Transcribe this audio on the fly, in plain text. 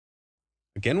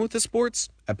Again with the Sports,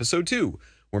 Episode 2,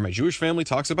 where my Jewish family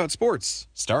talks about sports,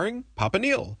 starring Papa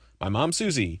Neil, my mom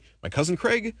Susie, my cousin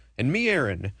Craig, and me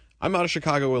Aaron. I'm out of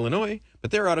Chicago, Illinois,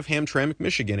 but they're out of Hamtramck,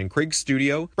 Michigan, in Craig's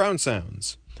studio, Brown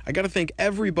Sounds. I gotta thank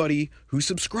everybody who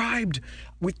subscribed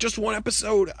with just one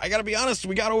episode. I gotta be honest,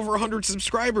 we got over 100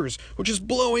 subscribers, which is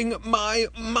blowing my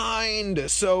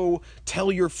mind. So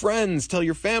tell your friends, tell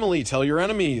your family, tell your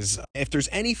enemies. If there's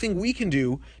anything we can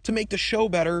do to make the show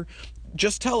better,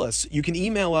 just tell us. You can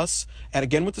email us at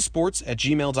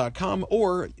againwiththesports@gmail.com,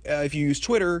 or if you use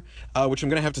Twitter, which I'm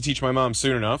going to have to teach my mom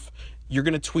soon enough, you're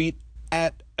going to tweet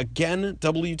at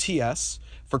againwts.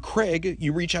 For Craig,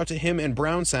 you reach out to him and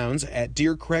Brown Sounds at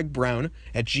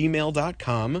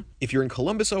dearcraigbrown@gmail.com. If you're in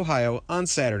Columbus, Ohio, on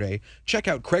Saturday, check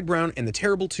out Craig Brown and the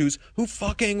Terrible Twos, who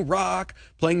fucking rock,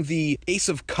 playing the Ace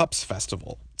of Cups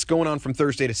Festival. It's going on from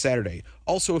Thursday to Saturday.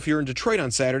 Also, if you're in Detroit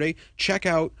on Saturday, check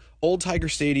out Old Tiger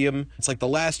Stadium. It's like the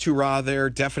last hurrah there.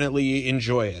 Definitely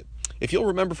enjoy it. If you'll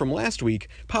remember from last week,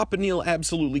 Papa Neil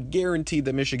absolutely guaranteed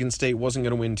that Michigan State wasn't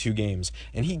going to win 2 games,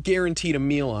 and he guaranteed a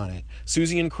meal on it.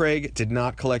 Susie and Craig did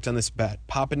not collect on this bet.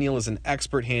 Papa Neil is an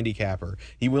expert handicapper.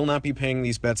 He will not be paying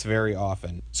these bets very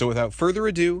often. So without further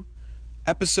ado,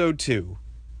 Episode 2.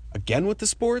 Again with the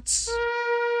sports?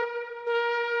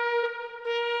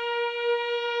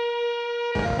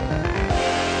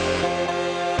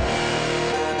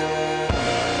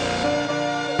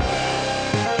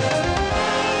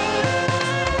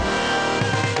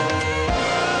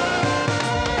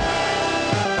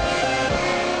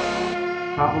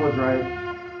 Papa was right.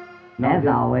 As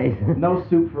always. No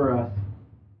soup for us.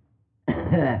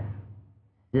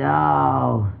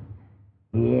 So,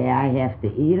 yeah, I have to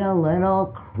eat a little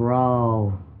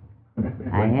crow.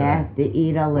 I have to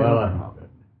eat a little crow.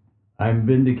 I'm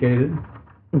vindicated.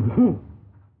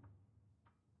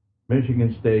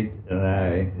 Michigan State and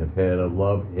I have had a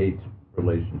love-hate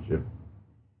relationship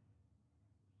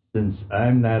since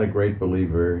I'm not a great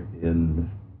believer in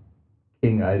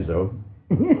King Izo.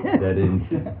 that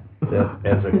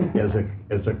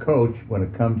as a coach, when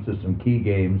it comes to some key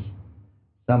games,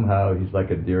 somehow he's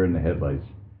like a deer in the headlights.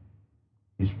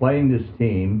 He's playing this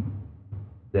team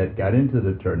that got into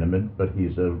the tournament, but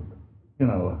he's a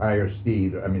lower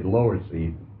seed.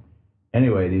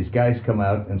 Anyway, these guys come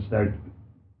out and start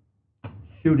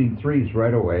shooting threes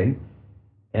right away,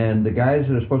 and the guys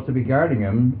that are supposed to be guarding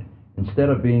him, instead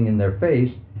of being in their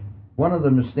face, one of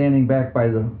them is standing back by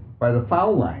the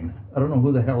foul line. I don't know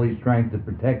who the hell he's trying to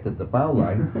protect at the foul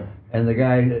line, and the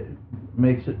guy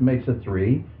makes a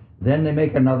three. Then they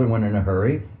make another one in a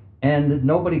hurry, and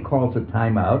nobody calls a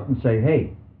timeout and say,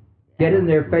 "Hey, get in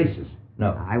their faces."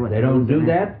 No, they don't do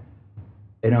that.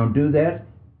 They don't do that.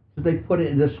 So they put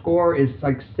it. The score is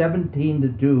like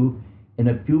 17-2 in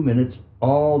a few minutes,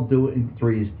 all doing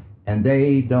threes, and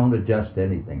they don't adjust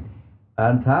anything.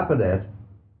 On top of that,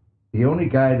 the only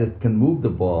guy that can move the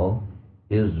ball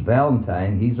is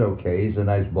Valentine. He's okay. He's a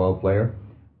nice ball player.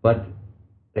 But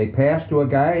they pass to a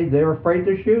guy, they're afraid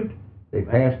to shoot. They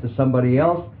pass to somebody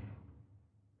else.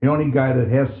 The only guy that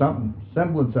has some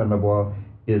semblance on the ball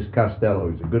is Costello.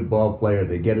 He's a good ball player.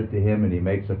 They get it to him, and he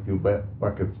makes a few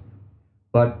buckets.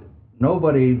 But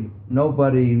nobody goes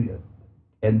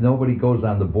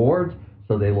on the boards,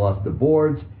 so they lost the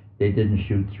boards. They didn't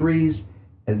shoot threes.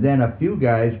 And then a few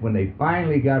guys, when they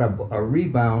finally got a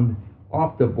rebound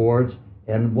off the boards,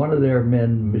 and one of their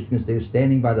men, Michigan State, is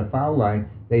standing by the foul line,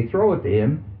 they throw it to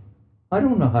him. I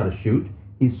don't know how to shoot.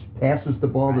 He passes the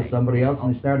ball to somebody else,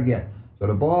 and they start again. So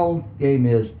the ball game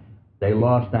is they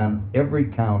lost on every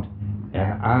count,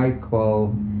 and I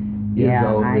call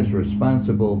Izzo is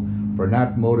responsible for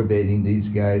not motivating these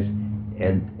guys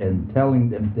and telling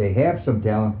them they have some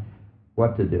talent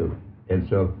what to do. And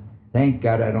so thank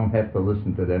God I don't have to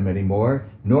listen to them anymore,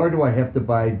 nor do I have to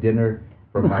buy dinner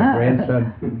for my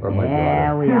grandson or my daughter.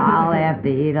 Yeah, we all have to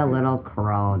eat a little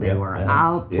crow. They were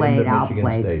outplayed.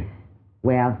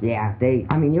 Well, yeah,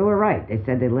 you were right. They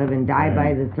said they live and die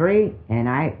by the three, and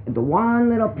the one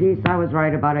little piece I was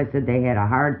right about, I said they had a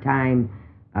hard time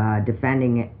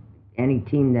defending any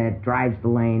team that drives the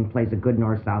lane, plays a good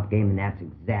north-south game, and that's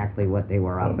exactly what they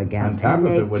were up against. On top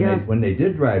of it, when they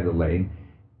did drive the lane,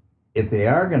 if they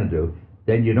are going to do,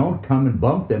 then you don't come and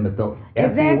bump them after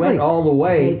you went all the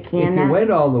way. If you went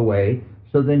all the way,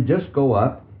 so then just go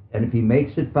up, and if he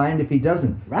makes it, fine. If he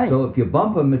doesn't, right. So if you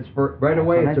bump him, it's right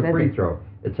away. It's a free throw.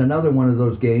 It's another one of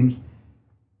those games.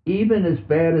 Even as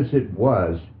bad as it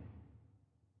was,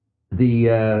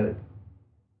 this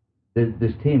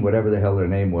team, whatever the hell their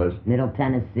name was, Middle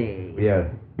Tennessee. Yeah,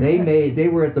 they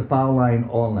were at the foul line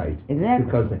all night. Exactly.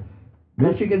 Because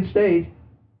Michigan State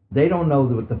they don't know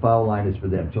what the foul line is for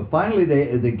them. So finally,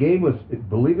 the game was,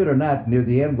 believe it or not, near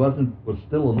the end was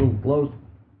still a little close.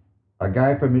 A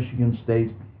guy from Michigan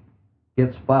State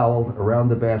gets fouled around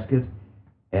the basket,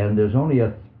 and there's only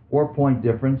a 4-point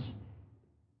difference.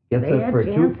 Gets up for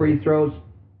 2 free throws,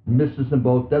 misses them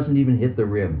both, doesn't even hit the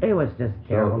rim. It was just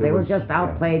terrible. They were just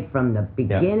outplayed from the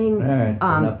beginning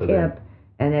tip,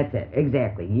 and that's it.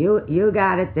 Exactly. You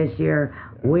got it this year.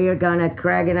 We're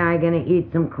Craig and I gonna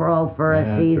eat some crow for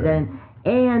a season. Right.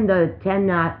 And the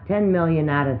 10 million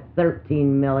out of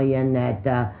 13 million that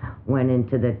went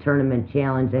into the tournament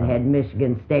challenge that had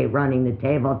Michigan State running the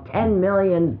table. 10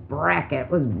 million bracket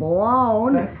was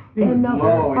blown in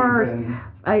the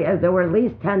first. There were at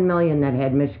least 10 million that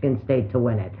had Michigan State to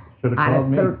win it. Out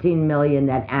of 13 million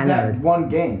that entered. That's one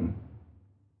game.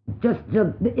 Just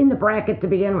in the bracket to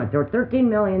begin with. There were 13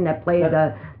 million that played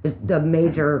the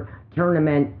major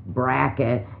tournament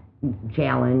bracket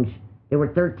challenge. There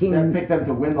were 13. That picked them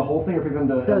to win the whole thing, or picked them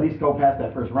to at least go past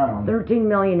that first round. 13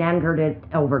 million entered it.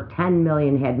 Over 10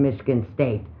 million had Michigan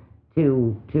State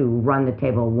to run the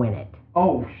table and win it.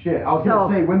 Oh shit! I was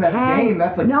gonna say win that game.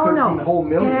 That's like 13 whole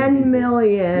million. 10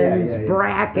 million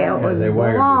bracket was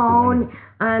blown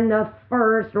on the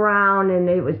first round, and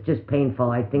it was just painful.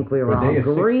 I think we were all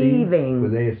grieving. Were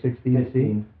they a 16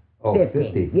 seed? Oh,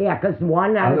 50. Yeah, because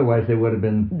one out Otherwise, they would have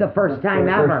been the first time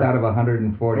ever. First out of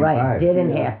 145. Right,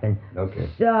 didn't happen. Okay.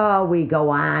 So we go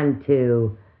on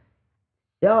to.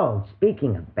 So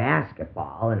speaking of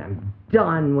basketball, and I'm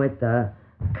done with the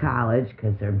college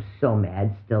because they're so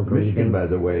mad, still grieving. Michigan, by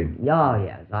the way. Oh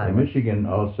yes. Michigan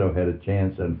also had a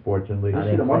chance, unfortunately. They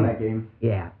should have won that game.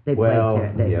 Yeah, they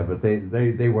played. But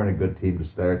they weren't a good team to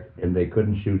start, and they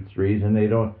couldn't shoot threes, and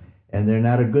they're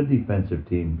not a good defensive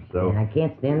team. So. And I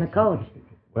can't stand the coach.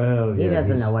 Well, he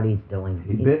doesn't know what he's doing.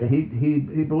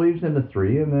 He believes in the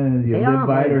three, and then you live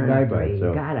by it or die by it.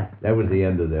 So that was the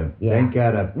end of them. Yeah. Thank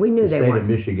God. We knew the state of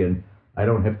Michigan. I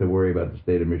don't have to worry about the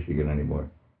state of Michigan anymore.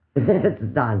 It's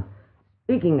done.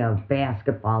 Speaking of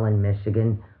basketball in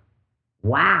Michigan,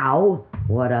 wow,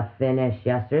 what a finish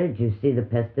yesterday! Did you see the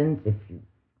Pistons?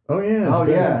 Oh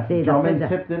yeah. Drummond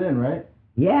tipped it in, right?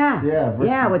 Yeah.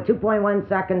 With 2.1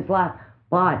 seconds left.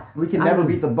 But we can never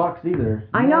beat the Bucks either.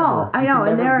 I know,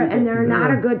 and they're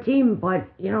not a good team, but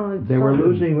they were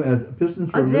losing.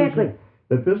 Pistons were losing.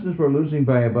 The Pistons were losing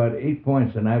by about 8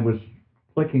 points, and I was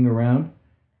flicking around.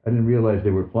 I didn't realize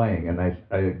they were playing, and I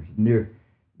near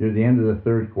the end of the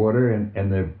third quarter,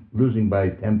 and they're losing by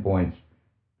 10 points.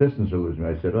 Pistons are losing.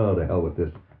 I said, "Oh, the hell with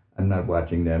this! I'm not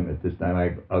watching them at this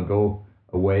time. I'll go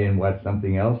away and watch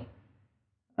something else."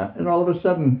 And all of a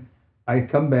sudden, I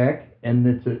come back, and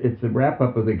it's a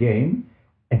wrap-up of the game,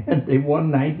 and they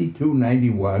won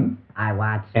 92-91. I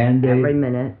watched every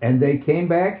minute. And they came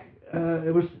back. They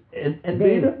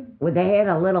had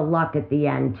a little luck at the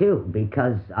end, too,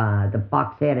 because the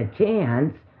Bucks had a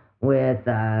chance with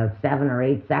 7 or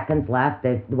 8 seconds left.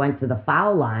 They went to the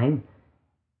foul line,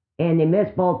 and they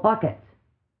missed both buckets.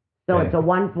 So it's a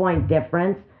 1-point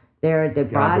difference. They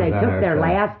took their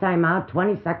last timeout,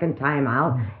 20-second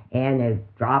timeout, and they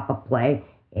drop a play.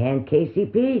 And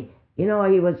KCP, he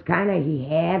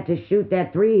had to shoot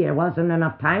that three. There wasn't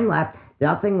enough time left.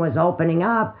 Nothing was opening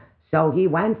up, so he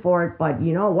went for it. But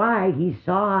you know why? He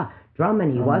saw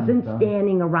Drummond. He wasn't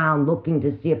standing around looking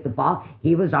to see if the ball.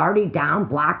 He was already down,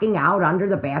 blocking out under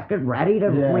the basket, ready to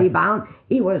rebound.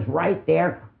 He was right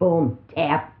there. Boom,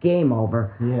 tap, game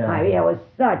over. Yeah. I mean, it was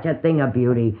such a thing of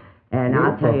beauty. And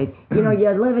I'll tell you, you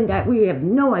live in that. We have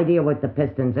no idea what the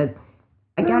Pistons.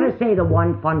 I gotta say, the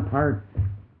one fun part.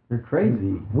 They're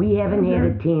crazy. We haven't had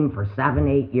a team for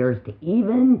 7-8 years to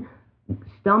even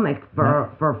stomach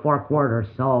for 4 quarters.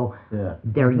 So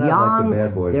they're young.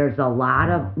 Like the There's a lot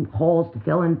of holes to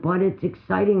fill in, but it's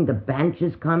exciting. The bench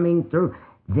is coming through.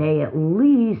 They at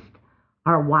least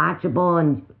are watchable,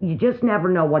 and you just never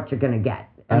know what you're gonna get.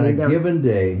 On a given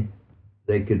day,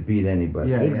 they could beat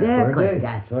anybody. Yeah, exactly.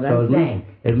 That's what I'm saying.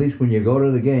 At least when you go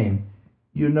to the game,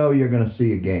 you know you're going to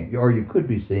see a game, or you could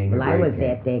be seeing a great game. I was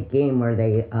at that game where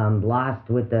they lost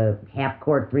with the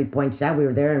half-court three-point shot. We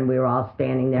were there, and we were all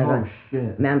standing there. Oh,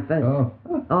 shit. Memphis. Oh,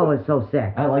 it was so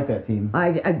sick. I like that team.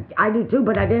 I do, too,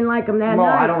 but I didn't like them that night. No,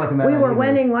 I don't like them that night. We were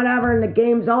winning, whatever, and the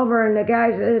game's over, and the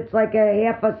guys, it's like a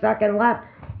half a second left,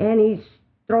 and he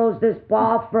throws this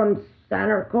ball from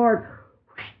center court.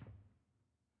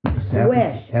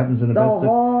 Happens in the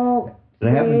whole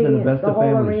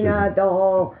arena,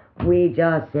 we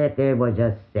just sit there, we're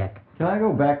just sick. Can I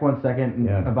go back 1 second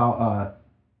about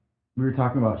we were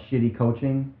talking about shitty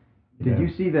coaching. Did you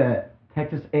see that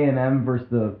Texas A&M versus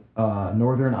the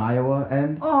Northern Iowa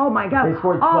end. Oh my God! They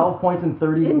scored 12 points in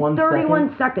 31 seconds.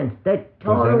 31 seconds. They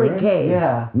totally caved.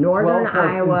 Yeah. Northern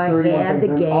Iowa had the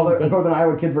game. All the Northern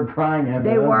Iowa kids were crying after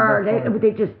They were.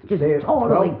 They just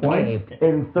totally caved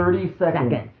in 30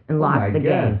 seconds and lost the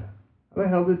game. How the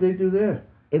hell did they do that?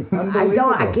 I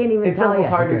can't even tell you. It's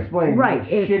hard to explain. Right.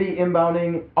 Shitty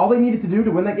inbounding. All they needed to do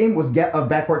to win that game was get a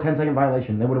backcourt 10-second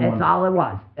violation. They would have won. That's all it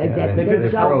was. Yeah, they could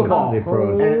just froze the ball. They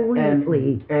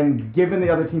froze. And given the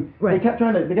other team, they kept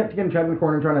getting trapped in the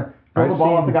corner and trying to throw the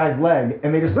ball off the guy's leg,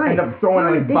 and they just end up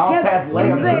throwing like bounce pass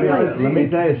layups to the other team. Let me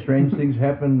tell you, strange things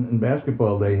happen in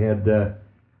basketball. They had but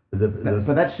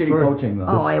that's shitty coaching, though.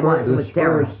 Oh, it was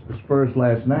terrible. The Spurs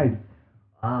last night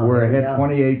were ahead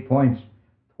 28 points.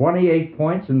 28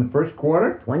 points in the first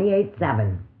quarter?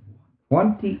 28-7.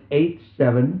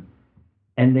 28-7,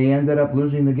 and they ended up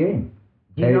losing the game.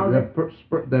 Do you know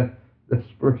the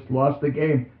Spurs lost the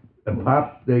game. And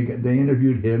Pop, they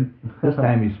interviewed him. This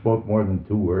time he spoke more than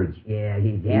 2 words. Yeah,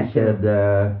 he said,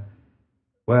 the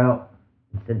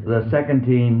second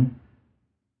team,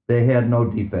 they had no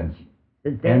defense.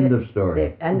 End of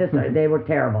story. End of story. They were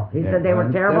terrible. He said they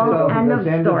were terrible. End of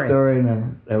story. And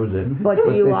then that was it. But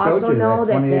do you also know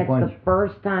that that's the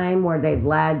first time where they've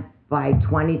led by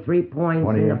 23 points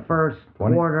in the first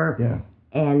quarter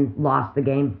and lost the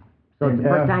game? So it's the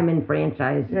first time in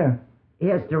franchise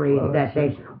history that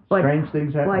they. Strange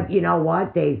things happen. But you know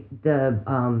what? What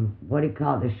do you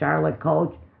call it? The Charlotte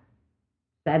coach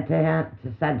said to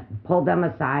him, pulled them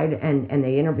aside, and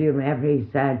they interviewed him after. He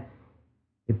said,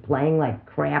 "You're playing like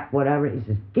crap, whatever." He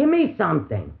says, "Give me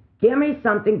something. Give me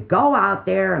something. Go out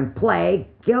there and play.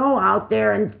 Go out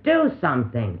there and do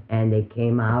something." And they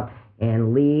came out,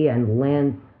 and Lee and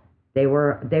Lynn, they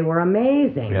were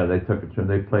amazing. Yeah, they took it.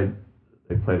 They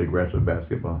played aggressive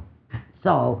basketball.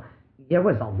 So there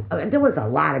was a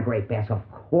lot of great basketball.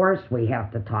 Of course, we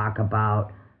have to talk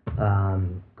about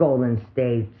Golden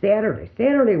State Saturday.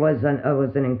 Saturday was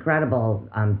an incredible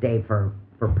day for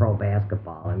pro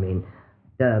basketball. I mean,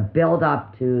 the build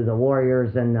up to the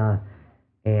Warriors and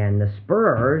the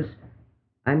Spurs.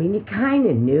 I mean, you kind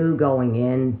of knew going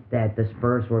in that the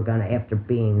Spurs were going to, after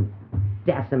being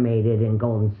decimated in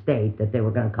Golden State, that they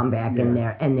were going to come back in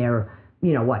there and they're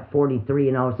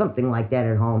 43-0, something like that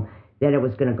at home, that it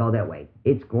was going to go that way.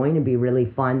 It's going to be really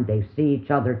fun. They see each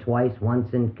other twice,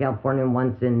 once in California and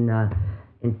once in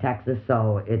Texas,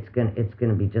 so it's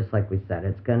gonna be just like we said.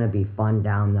 It's going to be fun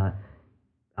down the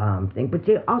thing. But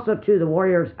also, too, the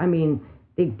Warriors, I mean,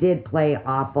 they did play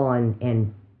awful,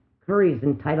 and Curry's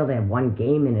entitled to have one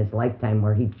game in his lifetime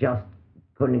where he just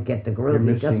couldn't get the groove.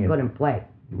 He just couldn't play.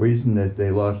 The reason that they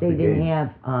lost the game. They didn't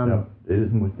have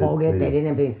Bogut. They didn't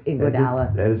have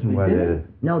Iguodala. That isn't why they.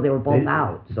 No, they were both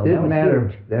out. So didn't that matter.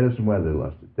 Huge. That isn't why they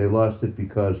lost it. They lost it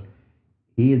because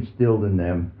he instilled in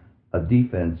them a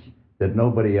defense that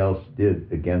nobody else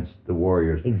did against the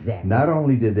Warriors. Exactly. Not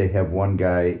only did they have one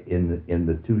guy in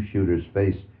the two shooters'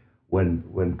 face,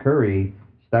 when Curry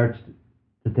starts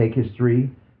to take his three,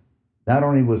 not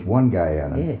only was one guy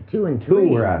on him, yeah, two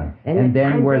were on him, and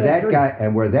then where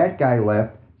that guy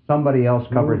left, somebody else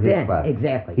covered his spot.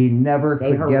 Exactly. He never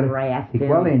could get he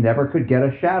never could get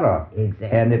a shot off. Exactly.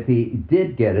 And if he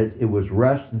did get it, it was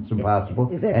rushed. It's impossible.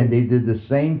 Exactly. And they did the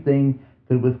same thing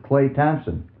with Klay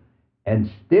Thompson. And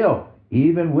still,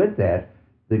 even with that,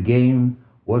 the game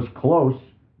was close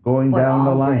going down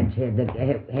the line.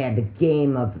 Had the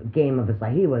game of his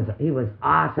life. He was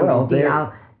awesome. Well,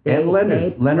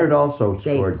 Leonard also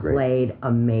scored great. They played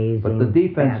amazing. But the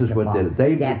defense is what did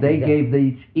it. They gave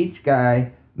each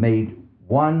guy made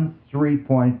 1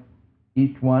 3-point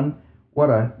each one. What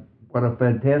a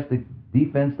fantastic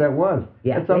defense that was.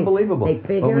 Yeah, That's unbelievable. They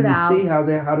figured out. But when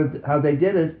you see how they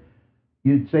did it,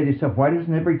 you'd say to yourself, why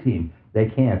doesn't every team? They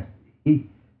can't.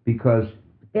 Because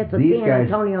that's what these San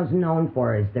Antonio's known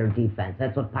for, is their defense.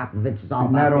 That's what Popovich is all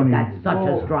about. Not only, They've got such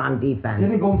a strong defense.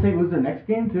 Didn't Golden State lose their next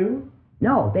game too?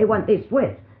 No, they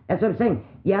switched. That's what I'm saying.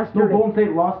 Yesterday. No, Golden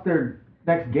State lost their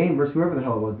next game versus whoever the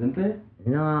hell it was, didn't they?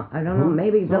 No, I don't know.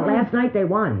 Maybe last night they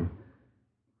won.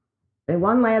 They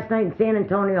won last night, and San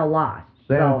Antonio lost.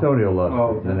 San Antonio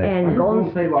lost. And Golden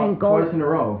State lost twice in a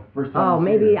row. First time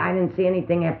maybe I didn't see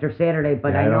anything after Saturday,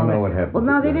 but I don't know what happened. Well,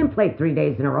 no, they didn't play 3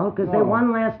 days in a row because they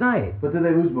won last night. But did they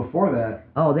lose before that?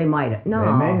 Oh, they might have. No,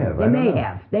 they may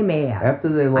have. They may have. After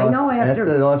they lost, after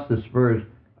they lost the Spurs,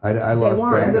 I lost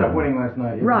track. They ended up winning last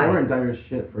night. Right. They were in dire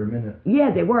shit for a minute.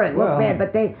 Yeah, they were. It looked bad,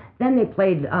 but they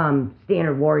played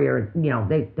Standard Warrior.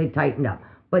 They tightened up.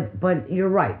 But you're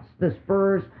right. The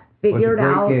Spurs figured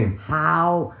out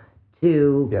how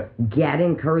to get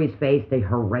in Curry's face. They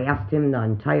harassed him the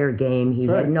entire game. He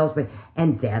had no space,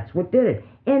 and that's what did it.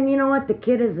 And you know what? The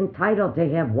kid is entitled to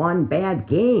have one bad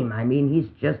game. I mean, he's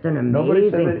just an amazing... Nobody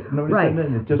said that.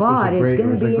 But it's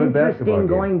going to be interesting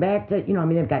going back to, I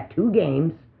mean, they've got 2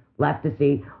 games left to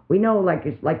see. We know, like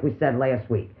we said last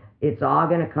week, it's all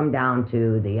going to come down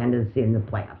to the end of the season, the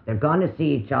playoffs. They're going to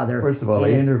see each other. First of all,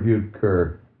 they interviewed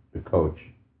Kerr, the coach.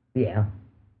 Yeah.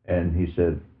 And he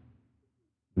said,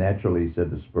 naturally, he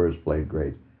said the Spurs played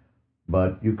great.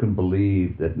 But you can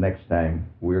believe that next time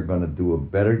we're going to do a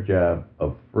better job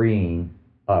of freeing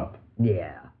up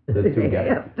the 2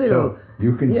 guys. So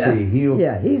you can see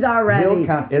he's already.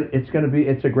 It's going to be.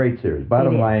 It's a great series.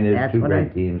 Bottom line is 2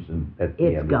 great teams, and at the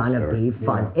end it's going to be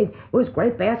fun. It was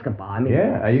great basketball. I mean,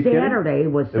 Saturday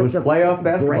was such a playoff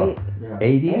basketball. Great,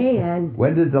 80s. And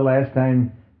when did the last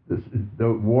time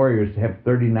the Warriors have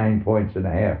 39 points and a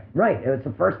half? Right. It was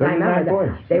the first time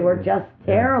ever. They were just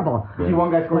terrible. See, one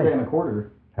guy scored that in a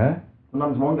quarter. Huh?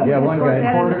 Sometimes one guy. Yeah, one guy.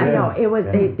 I know. It was.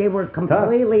 They were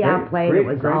completely outplayed. It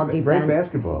was all defense. Great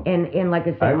basketball. And like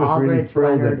I said, Aldridge,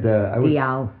 Leonard,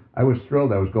 Diallo. I was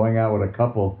thrilled. I was going out with a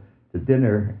couple to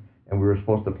dinner, and we were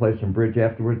supposed to play some bridge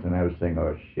afterwards, and I was saying,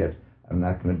 oh, shit, I'm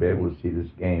not going to be able to see this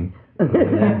game. And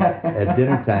then at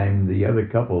dinner time, the other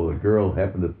couple, the girl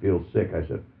happened to feel sick. I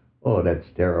said, oh, that's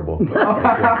terrible.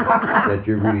 That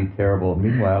you're really terrible.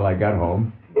 Meanwhile, I got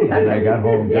home, and I got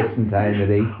home just in time at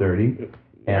 8:30.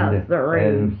 And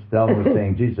Stella was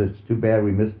saying, geez, it's too bad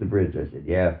we missed the bridge. I said,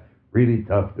 yeah, really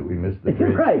tough that we missed the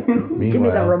bridge. Right. Meanwhile, Give me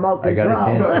the remote control. I got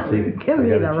a chance to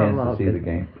see the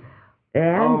game.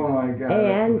 And, oh, my God.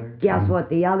 And guess what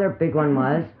the other big one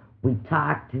was? We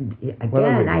talked,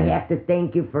 again, I have to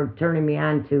thank you for turning me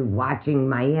on to watching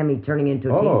Miami turning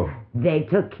into a team. They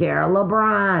took care of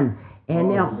LeBron. And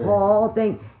the whole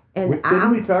thing... And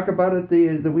didn't we talk about it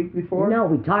the week before? No,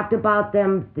 we talked about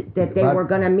them that they were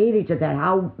going to meet each other.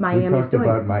 How Miami's doing. We talked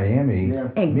about Miami. Yeah.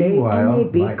 And they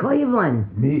beat Cleveland.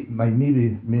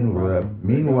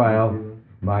 Meanwhile,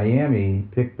 Miami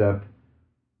picked up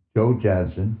Joe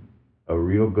Johnson, a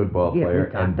real good ball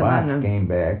player, and Bosh came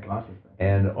back.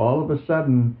 And all of a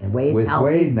sudden, with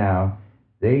Wade now,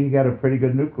 they got a pretty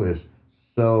good nucleus.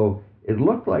 So it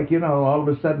looked like, all of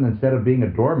a sudden, instead of being a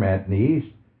doormat in the East,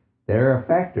 they're a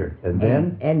factor. And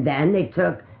then they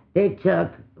took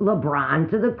LeBron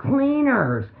to the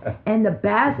cleaners. And the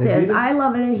best is, I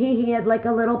love it, he had like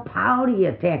a little pouty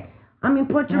attack. I mean,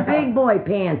 put your big boy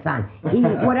pants on. He,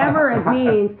 whatever it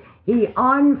means, he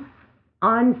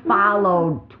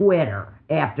unfollowed Twitter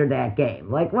after that game.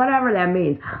 Like, whatever that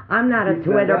means. I'm not a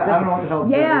Twitter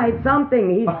person. Yeah, it's something.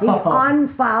 He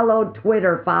unfollowed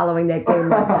Twitter following that game.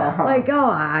 Like,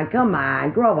 come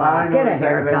on, grow up, get a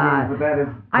haircut.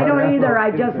 I don't either.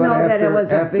 I just know that it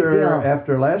was a big deal.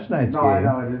 After last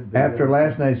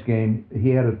night's game, he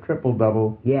had a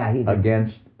triple-double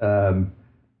against, I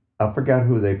forgot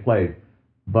who they played,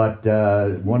 but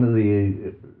one of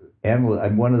the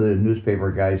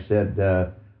newspaper guys said,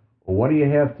 what do you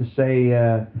have to say,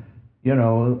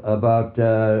 about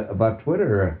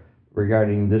Twitter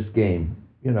regarding this game?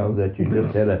 That you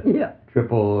just had a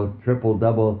triple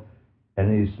double,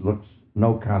 and he looks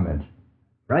no comment.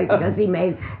 Right, because he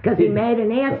made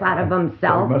an ass out of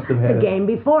himself the game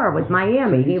before with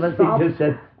Miami. He just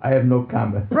said, I have no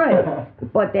comment. Right,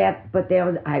 but that was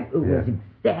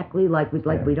exactly like we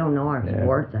don't know our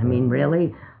sports. I mean,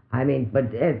 really. I mean,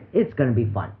 but it's going to be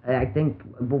fun. I think,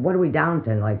 but what are we down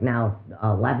to? Like now,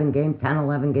 11 games, 10,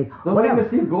 11 games? Well, waiting to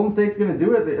see if Golden State's going to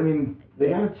do it. I mean,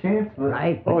 they got a chance. But...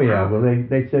 Right. Oh, yeah. Well,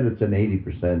 they said it's an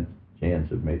 80% chance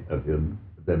of them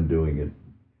doing it.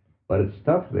 But it's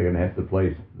tough. They're going to have to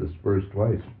play the Spurs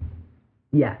twice.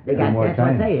 Yeah, that's what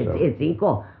I say. It's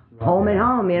equal. Home and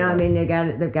home, I mean, they've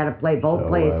got to play both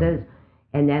places.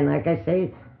 And then, like I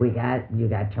say, you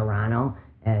got Toronto.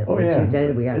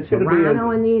 We got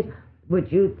Toronto in these,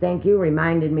 which thank you,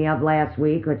 reminded me of last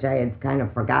week, which I had kind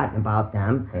of forgotten about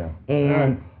them. Yeah.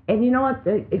 And you know what?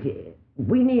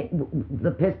 We need the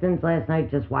Pistons last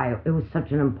night. Just why it was such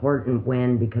an important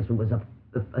win, because it was a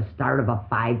start of a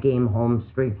 5-game home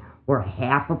streak. We're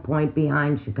half a point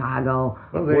behind Chicago.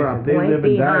 Well, we're a point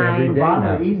behind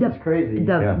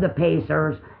the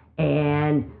Pacers,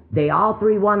 and they all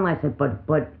 3-1 last night.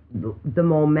 But the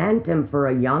momentum for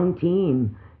a young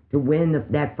team to win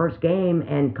that first game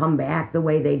and come back the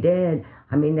way they did,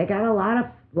 I mean, they got a lot of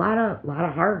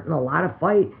heart and a lot of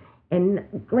fight. And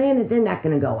granted, they're not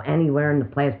going to go anywhere in the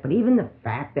playoffs, but even the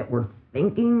fact that we're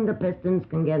thinking the Pistons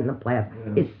can get in the playoffs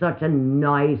is such a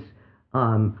nice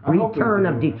return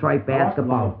of Detroit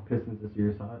basketball. Pistons this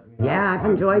year, so I've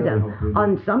enjoyed them.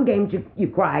 On some games you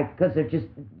cry because they're just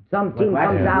Some team last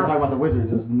comes year, we were out. talking about the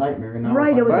Wizards. It was a nightmare. And now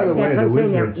Right, it was By the way, that's the what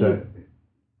I'm saying.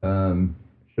 Wizards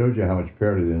shows you how much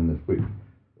parity in this week.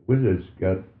 The Wizards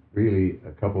got really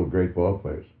a couple of great ball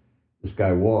players. This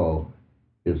guy Wall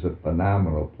is a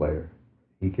phenomenal player.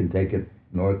 He can take it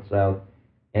north, south,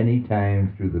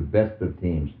 anytime through the best of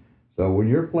teams. So when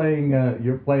you're playing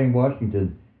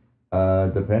Washington,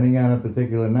 depending on a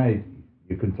particular night,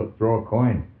 you can throw a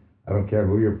coin. I don't care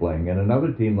who you're playing. And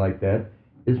another team like that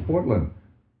is Portland.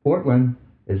 Portland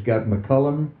has got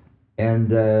McCollum and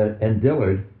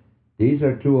Dillard. These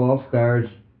are two all-stars,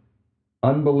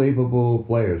 unbelievable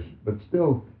players. But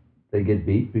still, they get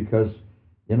beat because,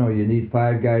 you need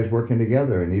 5 guys working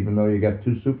together. And even though you got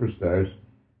 2 superstars,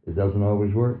 it doesn't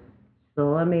always work. So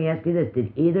let me ask you this: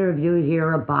 did either of you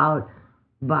hear about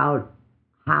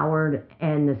Howard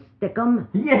and the Stickum?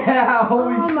 Yeah,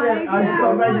 holy Oh my shit. I'm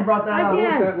so glad you brought that up.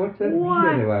 Again. What's that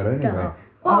What shit about anyway?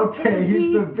 Okay,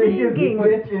 he's the biggest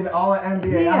bitch in all of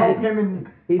NBA. Yeah. I hope him and...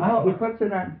 He puts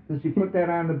it on. Does he put that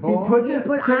on the ball? He He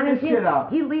put check on this his shit hand.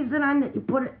 out. He leaves it on.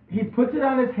 He puts it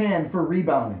on his hand for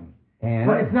rebounding. And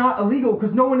But it's not illegal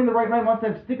because no one in the right mind wants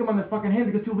to stick him on their fucking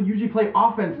hand because people usually play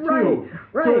offense too.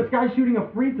 Right. So this guy's shooting a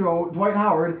free throw, Dwight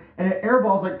Howard, and it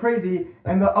airballs like crazy,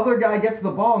 and the other guy gets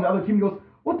the ball, and the other team goes,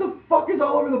 "What the fuck is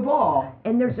all over the ball?"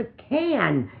 And there's a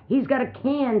can. He's got a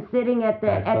can sitting at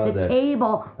the I saw that.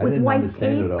 table I with didn't white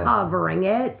understand tape it all. covering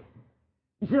it.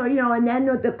 So and then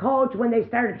the coach, when they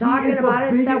started He talking is the about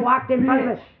it, they biggest walked in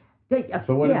front of bitch. it.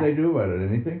 so what yeah. did they do about it?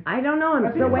 Anything? I don't know. I'm I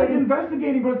think still it's like waiting.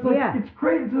 investigating, but it's like Yeah. it's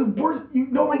crazy. It's the worst.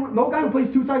 No guy who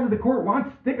plays 2 sides of the court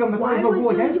wants stick him. That's why Why there's no rule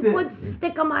would against you it. put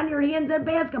stick 'em on your hands in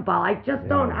basketball? I just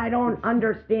don't. I don't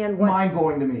understand what. Mind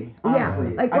blowing to me, Yeah,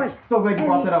 honestly. like I'm what- so glad you and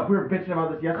brought he- that up. We were bitching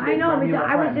about this yesterday. I know. me and Because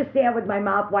my I was friend. just there with my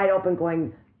mouth wide open,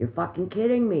 going, "You're fucking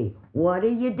kidding me! What are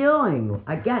you doing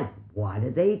again? What are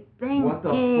they thinking? What the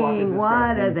fuck is this What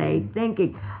guy are they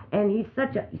thinking? thinking?" And he's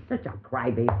such a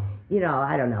crybaby.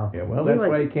 I don't know. Yeah, well, He that's was-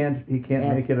 why he can't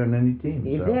Yeah. make it on any team.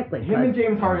 So. Exactly. Him and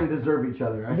James Harden deserve each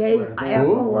other. I They swear.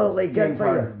 absolutely good James for you.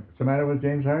 Harden. What's the matter with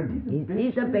James Harden?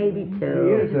 He's a baby He too.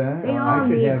 is, huh? They all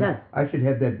need to. I should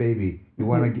have that baby. You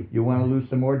want to lose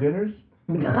some more dinners?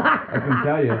 I can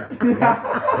tell you,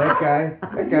 that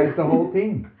guy's the whole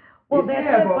team. Well, that's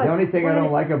Yeah, it. but But The only thing I when don't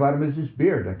it- like about him is his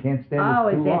beard. I can't stand Oh,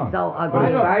 it is too that long. so ugly?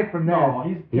 But aside from that, No,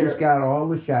 he's got all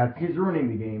the shots. He's ruining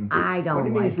the game. I don't What do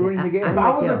you mean like he's ruining it. the game? I'm If I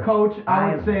with was a you. coach,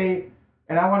 I would I- say,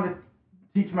 and I wanted to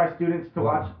teach my students to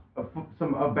What? watch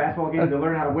some basketball games to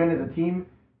learn how to win as a team.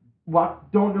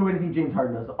 Don't do anything James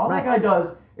Harden does. All Right. that guy does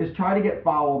is try to get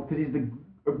fouled because he's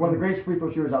one of the greatest free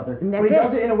throw shooters out there. And But he that's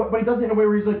does it in a way. But he does it in a way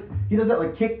where he's like he does that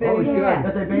like kick thing Oh, he's good.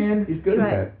 that they banned. He's good Right.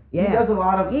 at that. Yeah. He does a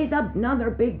lot of. He's another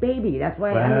big baby. That's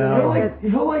why Well-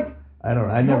 He'll I don't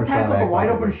know. I he'll never saw pass that. up a wide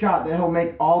guy. open shot that he'll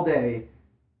make all day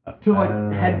to like I don't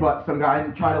know. headbutt some guy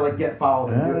and try to like get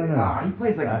fouled. And I do don't it. know. He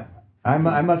plays like. I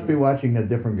must be watching a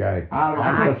different guy. I don't know.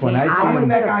 I Because when I can't- see I'm him, when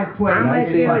that guy's playing. I'm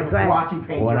It's with you, like Greg. watching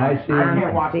paint When dry. I see I him-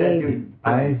 can't watch that dude.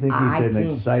 I think I he's an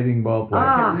can't. exciting ball player. Oh,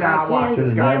 I Nah, watch can't this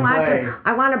stand guy watching. play.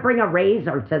 I want to bring a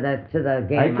razor to the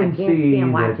game. I I can can't see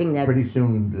stand that watching that. pretty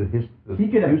soon He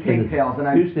could have Houston is- pigtails, and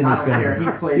I Houston is don't gonna- care. He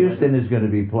plays. Houston is going to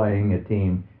be playing a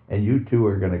team, and you two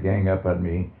are going to gang up on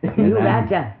me. You And I'm-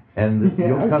 betcha. And Yeah.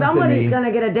 you'll And come to somebody's me,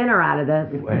 gonna get a dinner out of this.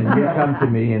 and you come to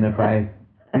me, and if I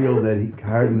feel that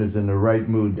Harden is in the right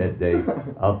mood that day,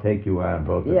 I'll take you on,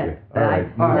 both of Yeah. you. All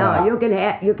right. No, you can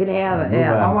have Move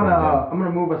yeah. on. I'm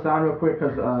gonna move us on real quick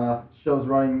because show's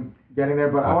getting there.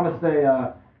 But I want to say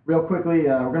real quickly,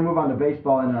 we're gonna move on to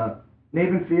baseball in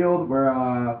Navin Field, where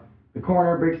the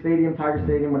corner, big stadium, Tiger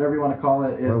Stadium, whatever you want to call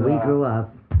it, is Where we grew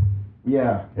up.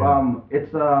 Yeah. Yeah.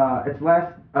 Its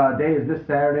last day is this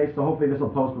Saturday, so hopefully this will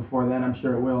post before then. I'm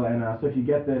sure it will. And so if you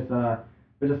get this,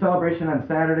 there's a celebration on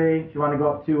Saturday. If you want to go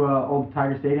up to Old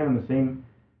Tiger Stadium in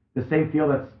the same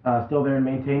field that's still there and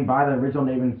maintained by the original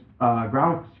Navin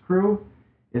grounds crew,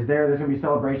 is there. There's gonna be a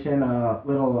celebration. I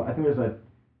think there's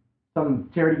some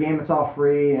charity game. It's all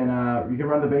free, and you can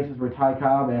run the bases where Ty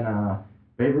Cobb and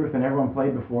Babe Ruth and everyone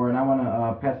played before. And I want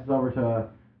to pass this over to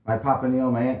my Papa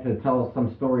Neil, my aunt, to tell us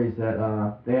some stories that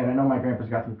they had. I know my grandpa's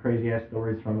got some crazy ass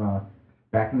stories from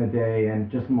back in the day, and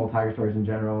just some old Tiger stories in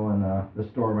general. And the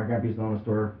store, my grandpa used to own a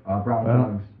store, Brown Well,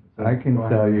 Dogs. So I can go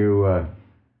ahead. tell you,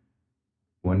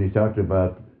 when you talked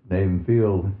about Navin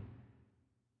Field,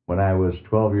 when I was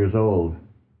 12 years old,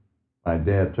 my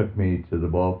dad took me to the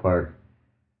ballpark,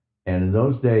 and in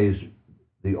those days,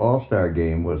 the All-Star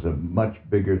game was a much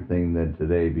bigger thing than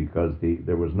today because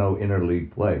there was no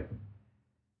interleague play.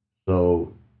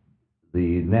 So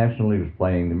the National League was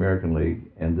playing the American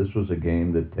League, and this was a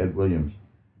game that Ted Williams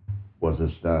was a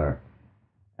star.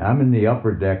 I'm in the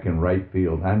upper deck in right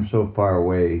field. I'm so far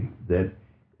away that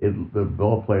the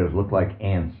ball players look like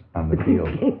ants on the field.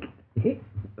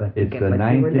 It's the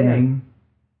ninth inning,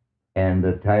 and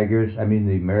the Tigers, the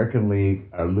American League,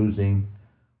 are losing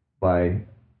by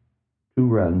 2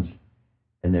 runs,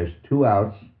 and there's 2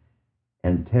 outs,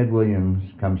 and Ted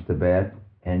Williams comes to bat,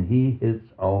 and he hits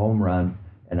a home run,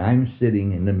 and I'm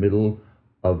sitting in the middle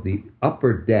of the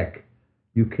upper deck.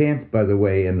 You can't, by the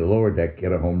way, in the lower deck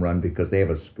get a home run because they have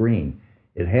a screen.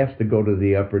 It has to go to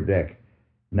the upper deck.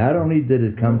 Not only did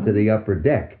it come to the upper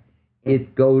deck,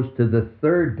 it goes to the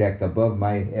 3rd deck above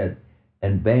my head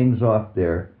and bangs off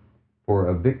there for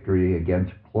a victory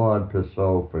against Claude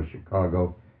Pissot for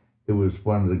Chicago. It was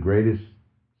one of the greatest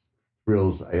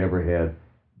thrills I ever had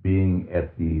being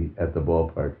at the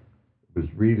ballpark. It was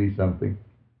really something.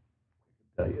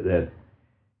 I'll tell you that.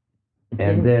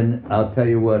 And then I'll tell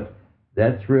you what,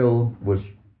 that thrill was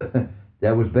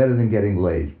that was better than getting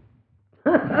laid.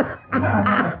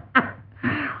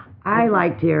 I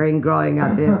liked hearing growing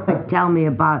up. Tell me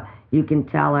about. You can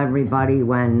tell everybody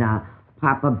when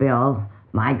Papa Bill,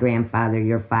 my grandfather,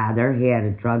 your father, he had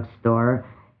a drugstore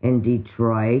in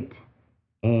Detroit,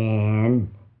 and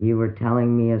you were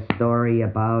telling me a story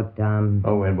about. And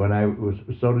when I was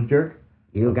a soda jerk.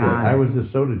 You got it. I was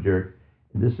a soda jerk.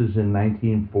 This is in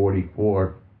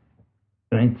 1944.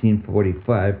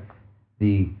 1945,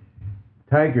 the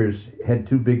Tigers had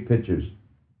 2 big pitchers,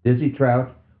 Dizzy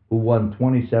Trout, who won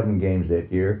 27 games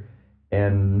that year,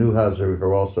 and Newhouser,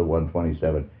 who also won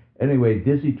 27. Anyway,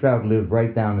 Dizzy Trout lived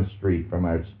right down the street from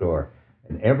our store,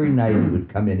 and every night he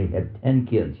would come in. He had 10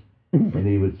 kids, and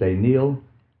he would say, "Neil,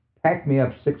 pack me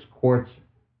up 6 quarts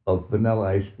of vanilla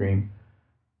ice cream."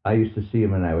 I used to see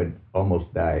him, and I would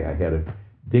almost die. I had to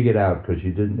dig it out because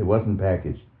it wasn't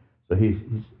packaged. So he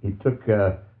took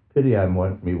pity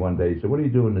on me one day. He said, "What are you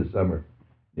doing this summer,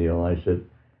 Neil?" I said,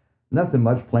 "Nothing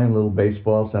much, playing a little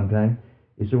baseball sometime."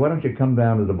 He said, "Why don't you come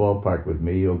down to the ballpark with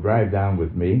me? You'll drive down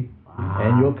with me,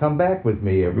 and you'll come back with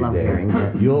me every day.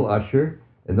 You'll usher."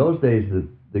 In those days,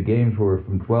 the games were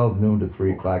from 12 noon to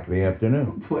 3 o'clock in the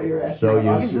afternoon. So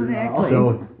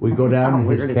we go down in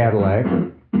his Cadillac,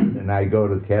 and I go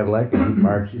to the Cadillac, and he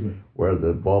parks where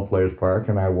the ball players park,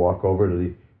 and I walk over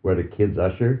to where the kids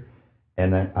usher.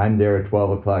 And I'm there at 12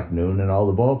 o'clock noon, and all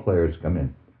the ball players come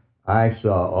in. I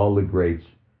saw all the greats.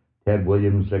 Ted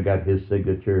Williams, I got his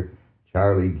signature.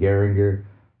 Charlie Gehringer.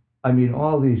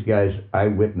 All these guys I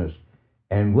witnessed.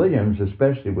 And Williams,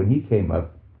 especially when he came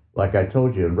up, like I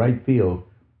told you, in right field,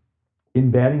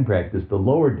 in batting practice, the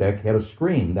lower deck had a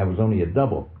screen that was only a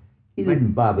double. He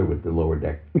didn't bother with the lower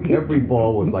deck. Every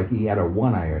ball was like he had a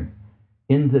 1-iron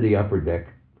into the upper deck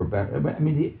for bat.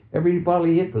 Every ball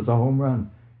he hit was a home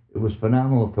run. It was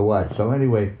phenomenal to watch. So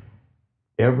anyway,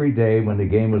 every day when the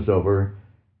game was over,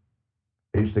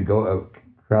 I used to go, a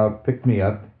crowd picked me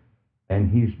up, and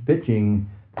he's bitching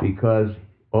because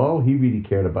all he really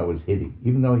cared about was hitting.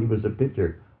 Even though he was a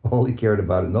pitcher, all he cared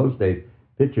about in those days,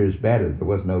 pitchers batted. There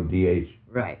was no DH.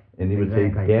 Right. And he would say,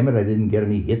 "Damn it, I didn't get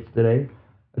any hits today."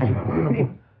 I said,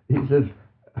 he says,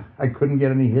 "I couldn't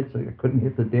get any hits. I couldn't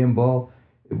hit the damn ball."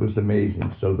 It was amazing.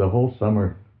 So the whole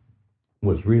summer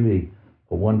was really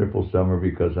a wonderful summer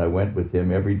because I went with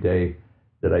him every day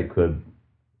that I could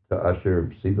to usher,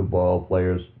 see the ball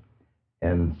players,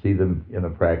 and see them in a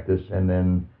practice, and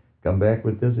then come back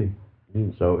with Dizzy.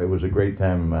 So it was a great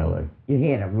time in my life. You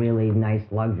had a really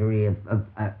nice luxury of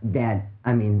Dad.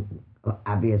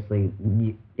 Obviously,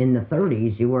 in the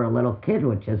 30s, you were a little kid,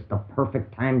 which is the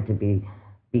perfect time to be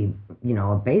a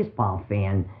baseball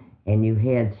fan, and you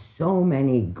had so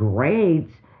many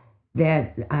greats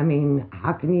that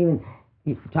how can you even?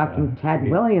 You're talking Ted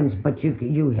Williams, but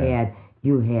you had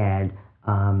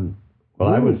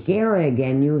I was Gehrig,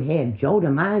 and you had Joe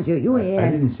DiMaggio. I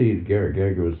didn't see Gehrig.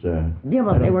 Gehrig was. They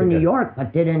were in New York,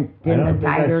 but didn't the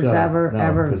Tigers ever?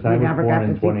 Because I was never born got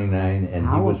in to 29, and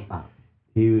I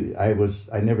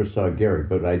never saw Gehrig,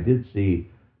 but I did see.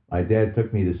 My dad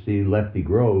took me to see Lefty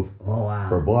Grove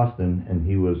for Boston, and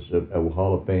he was a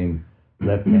Hall of Fame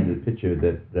left-handed pitcher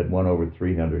that won over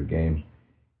 300 games.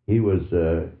 He was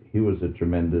a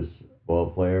tremendous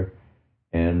ball player,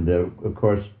 and of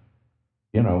course,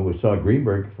 we saw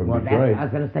Greenberg from Detroit. I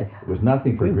was going to say it was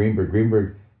nothing for Greenberg.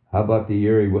 Greenberg, how about the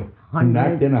year he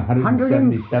knocked in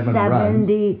 177 runs?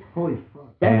 Holy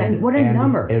fuck! What a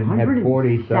number! And had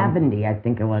 70, I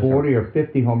think it was. 40 or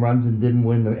 50 home runs and didn't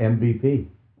win the MVP.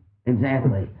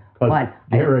 Exactly. But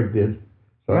Gehrig did.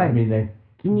 So right.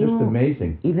 Can you just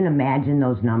amazing. Even imagine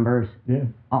those numbers? Yeah.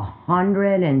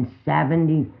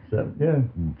 170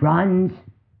 runs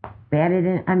batted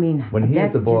in. When he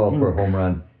hit the ball for a home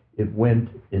run, it went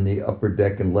in the upper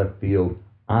deck and left field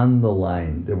on the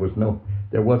line.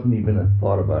 There wasn't even a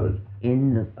thought about it.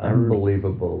 In the 30s.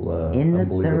 Unbelievable. In the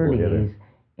unbelievable 30s. hitter.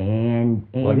 And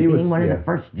Well, being one of the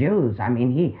first Jews. I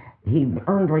mean, he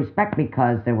earned respect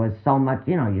because there was so much,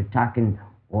 you're talking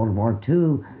World War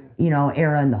II,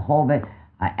 era and the whole bit,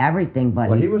 everything.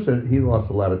 But he lost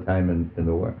a lot of time in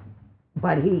the war.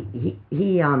 But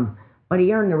but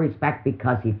he earned the respect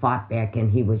because he fought back, and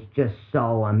he was just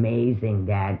so amazing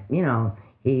that he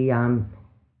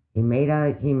made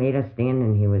a stand,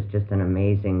 and he was just an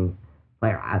amazing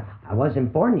player. I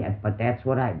wasn't born yet, but that's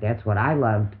what I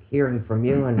loved hearing from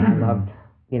you, and I loved,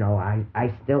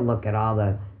 I still look at all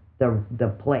the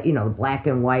play, the black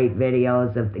and white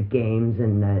videos of the games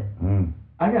and the.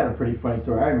 I got a pretty funny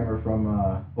story. I remember from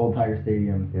Old Tiger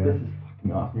Stadium. Yeah. This is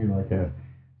fucking awesome. You're like this.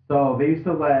 So they used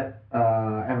to let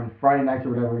on Friday nights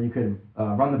or whatever, you could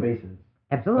run the bases.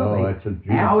 Absolutely. Oh, that's a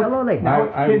dream. Absolutely. Now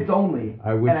it's kids only.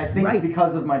 And I think right. it's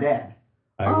because of my dad.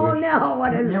 No! You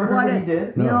ever heard what he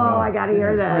did? No, I gotta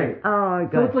hear that. Oh,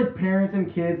 good. So it's like parents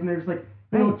and kids, and they're just like,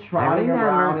 trotting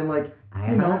around and like,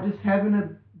 just having a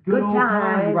good old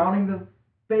time rounding the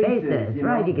bases.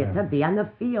 Right, you get to be on the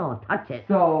field, touch it.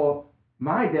 So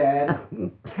my dad,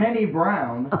 Kenny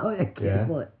Brown. Oh, I can't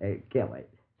wait.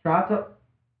 Trots up.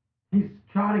 He's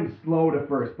trotting slow to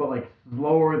first, but like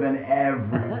slower than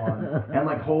everyone, and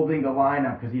like holding the line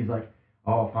up because he's like,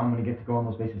 oh, if I'm gonna get to go on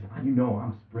those bases,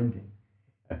 I'm sprinting.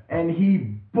 And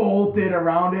he bolted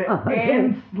around it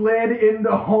and slid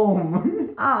into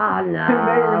home. Oh, no. And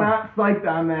they were not psyched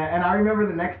on that. And I remember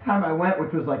the next time I went,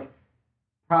 which was like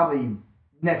probably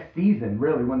next season,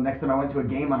 really, when next time I went to a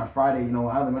game on a Friday,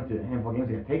 I only went to a handful of games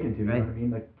I got taken to, you know what I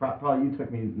mean? Like, probably you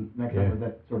took me next time with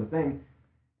that sort of thing.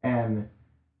 And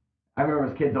I remember it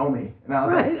was kids only, and I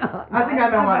was like, I think I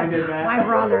know why I did that. My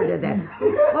brother did that.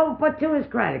 Well, but to his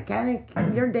credit, Kenny,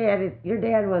 your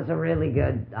dad was a really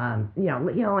good. He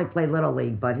only played little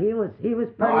league, but he was pretty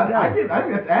good. I think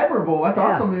that's admirable. That's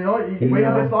awesome. You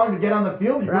waited this long to get on the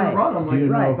field, you're gonna run. I'm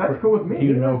like, that's cool with me. Do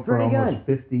you know for almost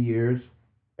 50 years,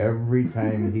 every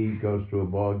time he goes to a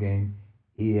ball game,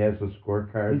 he has a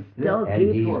scorecard. He still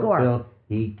keeps score.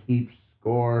 He keeps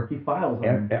score. He files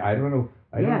them. I don't know.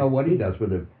 I don't know what he does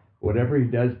with it. Whatever he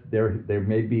does, there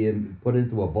may be put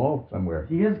into a vault somewhere.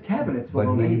 He has cabinets full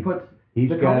of them. He puts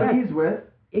the company he's with.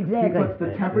 Exactly. He puts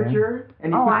the temperature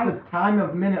and he puts the time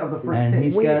of minute of the first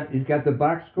pitch. And he's got the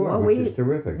box score, which is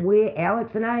terrific.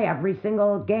 Alex and I, every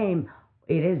single game,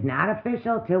 it is not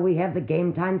official till we have the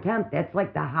game time temp. That's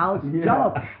like the house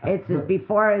joke. It's just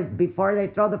before they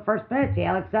throw the first pitch.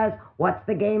 Alex says, "What's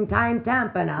the game time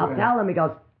temp?" And I'll tell him. He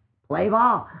goes, "Play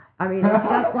ball." I mean, it's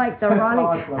just like the running.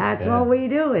 Awesome. That's what we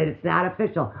do. It's not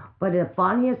official. But the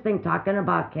funniest thing, talking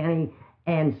about Kenny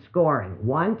and scoring.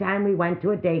 One time we went to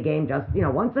a day game, just,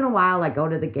 once in a while I go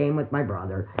to the game with my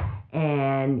brother,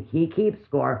 and he keeps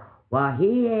score. Well,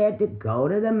 he had to go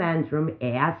to the men's room,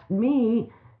 ask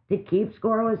me to keep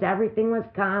score. Everything was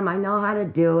calm. I know how to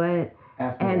do it.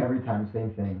 Ask me every time,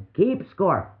 same thing. Keep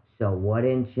score. So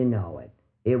wouldn't you know it?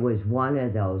 It was one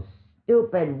of those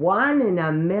stupid 1 in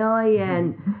a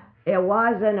million. It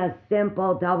wasn't a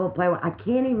simple double play. I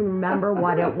can't even remember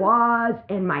what it was,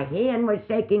 and my hand was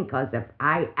shaking because if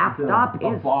I effed up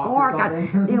his score,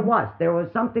 there was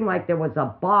something like there was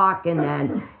a balk, and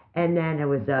then there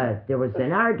was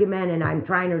an argument, and I'm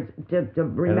trying to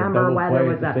remember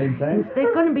whether it was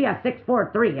it couldn't be a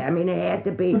 6-4-3. I mean, it had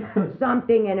to be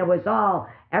something, and it was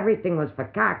everything was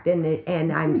verkackt,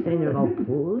 and I'm sitting there going,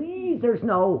 please, there's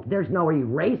no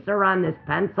eraser on this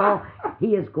pencil.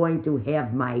 He is going to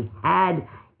have my head,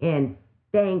 and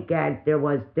thank God there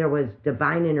was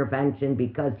divine intervention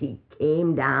because he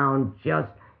came down just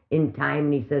in time,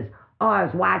 and he says, oh, I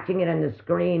was watching it on the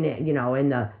screen, in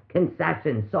the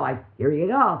concession. So here you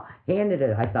go, handed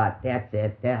it. I thought, that's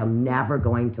it. I'm never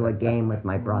going to a game with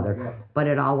my brother. But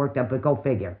it all worked out. But go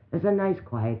figure. It's a nice,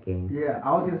 quiet game. Yeah,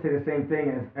 I was going to say the same thing.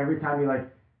 Is every time he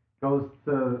goes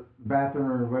to the bathroom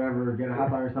or whatever, get a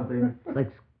hot dog or something,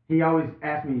 he always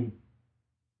asks me,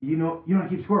 you know how to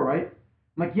keep score, right?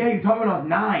 I'm like, yeah, you taught me when I was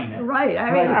 9. Right.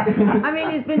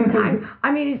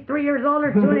 He's 3 years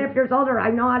older, 2.5 years older.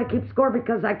 I know how to keep score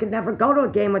because I could never go to a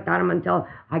game without him until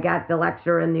I got the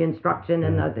lecture and the instruction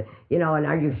and and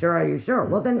are you sure?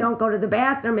 Well, then don't go to the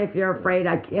bathroom if you're afraid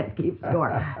I can't keep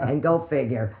score. And go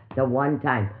figure. The one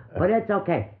time. But it's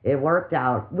okay. It worked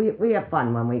out. We have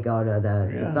fun when we go to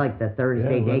the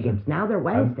Thursday day games. Now they're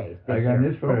Wednesdays. I got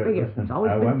news for you. It's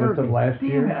always I been went with them Thursdays. last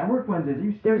year. Damn it, I work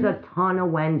Wednesdays. There's a ton of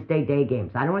Wednesday day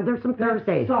games. I don't know. There's some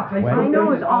Thursdays. Sucks. I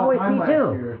know it's always me last too.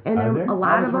 year. And Are there? a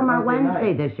lot of them are Wednesday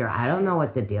Wednesday this year. I don't know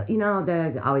what the deal. You know,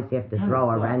 they always have to throw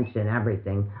a wrench and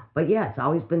everything. But yeah, it's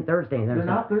always been Thursday. They're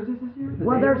not Thursdays this year?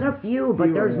 Well, there's a few,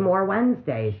 but there's yeah. more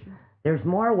Wednesdays. There's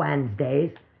more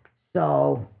Wednesdays.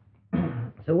 So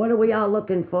what are we all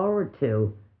looking forward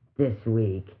to this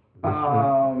week?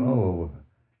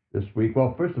 This week.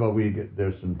 Well, first of all,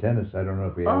 there's some tennis. I don't know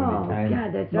if we have any time.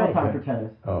 Yeah, that's No right. time for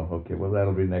tennis. Oh, okay. Well,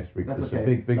 that'll be next week. That's It's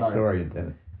okay. a big Sorry. story in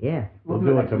tennis. Yeah. We'll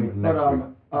do it next week. next week.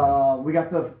 We got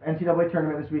the NCAA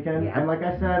tournament this weekend, Yeah. and like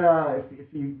I said, if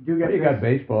you do get Well, you got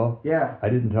baseball. yeah. I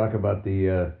didn't talk about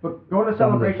the. But go to the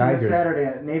Some of the celebration this Tigers. Saturday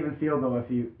at Navin Field, though.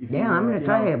 If you I'm going to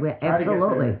try it. try to get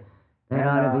Absolutely. there. That And,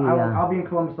 ought to be. I'll be in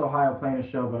Columbus, Ohio, playing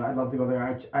a show, but I'd love to go there.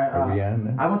 Are we on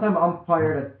then? I one time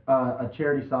umpired a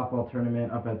charity softball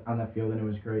tournament on that field, and it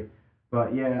was great.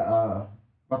 But yeah,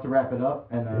 about to wrap it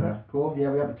up, and cool. Yeah,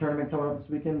 we have a tournament coming up this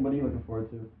weekend. What are you looking forward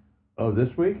to? Oh, this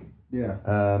week? Yeah.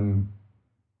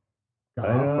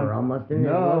 We're almost in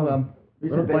there. You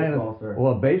said baseball, sir.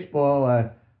 Well, baseball.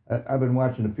 I've been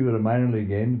watching a few of the minor league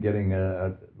games, getting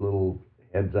a little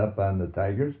heads up on the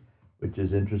Tigers, which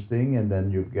is interesting. And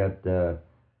then you've got a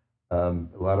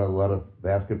lot of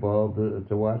basketball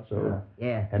to watch. So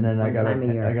Yeah. And then I got time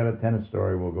of year. a tennis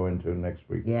story we'll go into next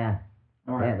week. Yeah.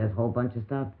 All right. Yeah, there's a whole bunch of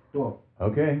stuff. Cool.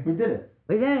 Okay. We did it.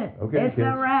 We did it. Okay, It's kids.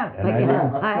 a wrap. And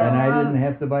I didn't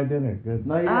have to buy dinner. Good.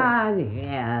 No, you didn't.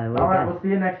 Yeah. All right, we'll see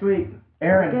you next week.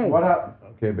 Aaron, Okay. what up?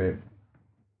 Okay, babe.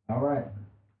 All right.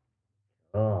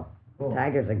 Oh, Cool.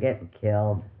 Tigers are getting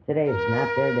killed. Today's not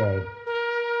their day.